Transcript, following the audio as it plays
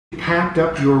packed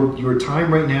up your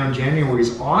time right now in January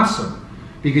is awesome,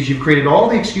 because you've created all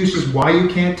the excuses why you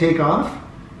can't take off,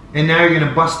 and now you're going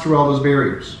to bust through all those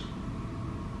barriers.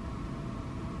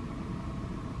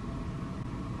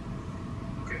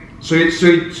 So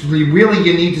really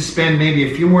you need to spend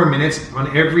maybe a few more minutes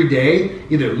on every day,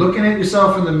 either looking at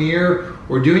yourself in the mirror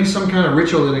or doing some kind of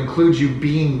ritual that includes you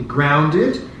being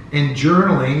grounded and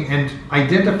journaling, and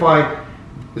identify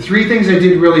the 3 things I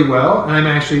did really well,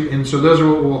 and so those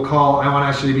are what we'll call, I want to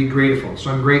actually be grateful.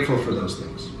 So I'm grateful for those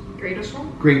things. Grateful?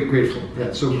 Grateful.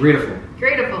 Yeah, so grateful.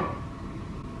 Grateful.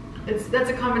 That's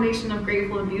a combination of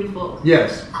grateful and beautiful.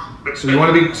 Yes. So you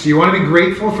want to be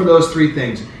grateful for those 3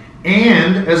 things.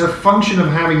 And as a function of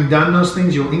having done those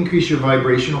things, you'll increase your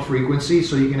vibrational frequency,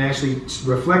 so you can actually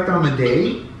reflect on the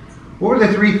day. What were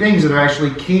the 3 things that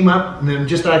actually came up, and then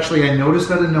just actually I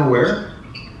noticed out of nowhere,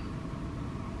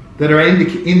 that are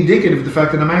indicative of the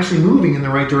fact that I'm actually moving in the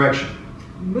right direction?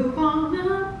 Move on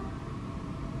up.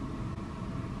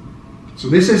 So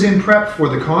this is in prep for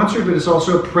the concert, but it's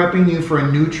also prepping you for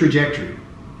a new trajectory,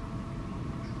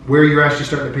 where you're actually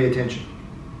starting to pay attention.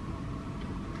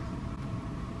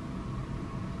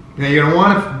 Now you're going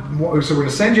to want to, so we're going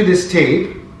to send you this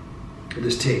tape. We're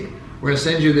going to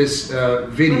send you this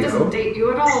video. It doesn't date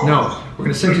you at all. No, we're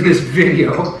going to send you this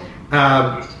video.